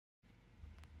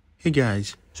Hey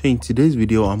guys, so in today's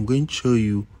video I'm going to show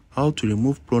you how to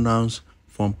remove pronouns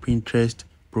from Pinterest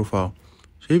profile.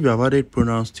 So if you have added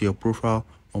pronouns to your profile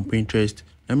on Pinterest,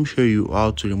 let me show you how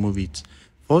to remove it.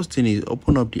 First thing is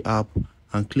open up the app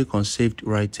and click on saved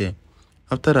right here.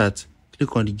 After that,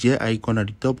 click on the gear icon at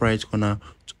the top right corner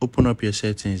to open up your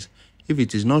settings. If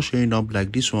it is not showing up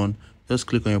like this one, just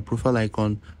click on your profile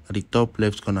icon at the top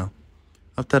left corner.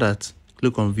 After that,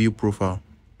 click on view profile.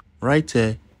 Right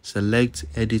here, select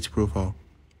edit profile.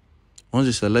 Once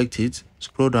you select it,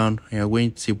 scroll down and you're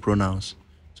going to see pronouns.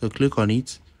 So click on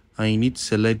it and you need to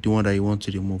select the one that you want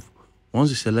to remove. Once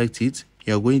you select it,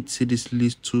 you're going to see this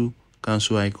list to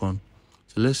cancel icon.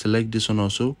 So let's select this one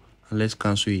also and let's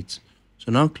cancel it.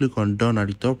 So now click on done at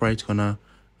the top right corner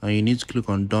and you need to click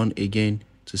on done again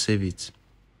to save it.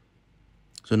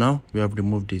 So now we have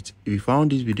removed it. If you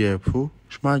found this video helpful,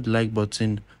 smash the like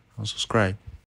button and subscribe.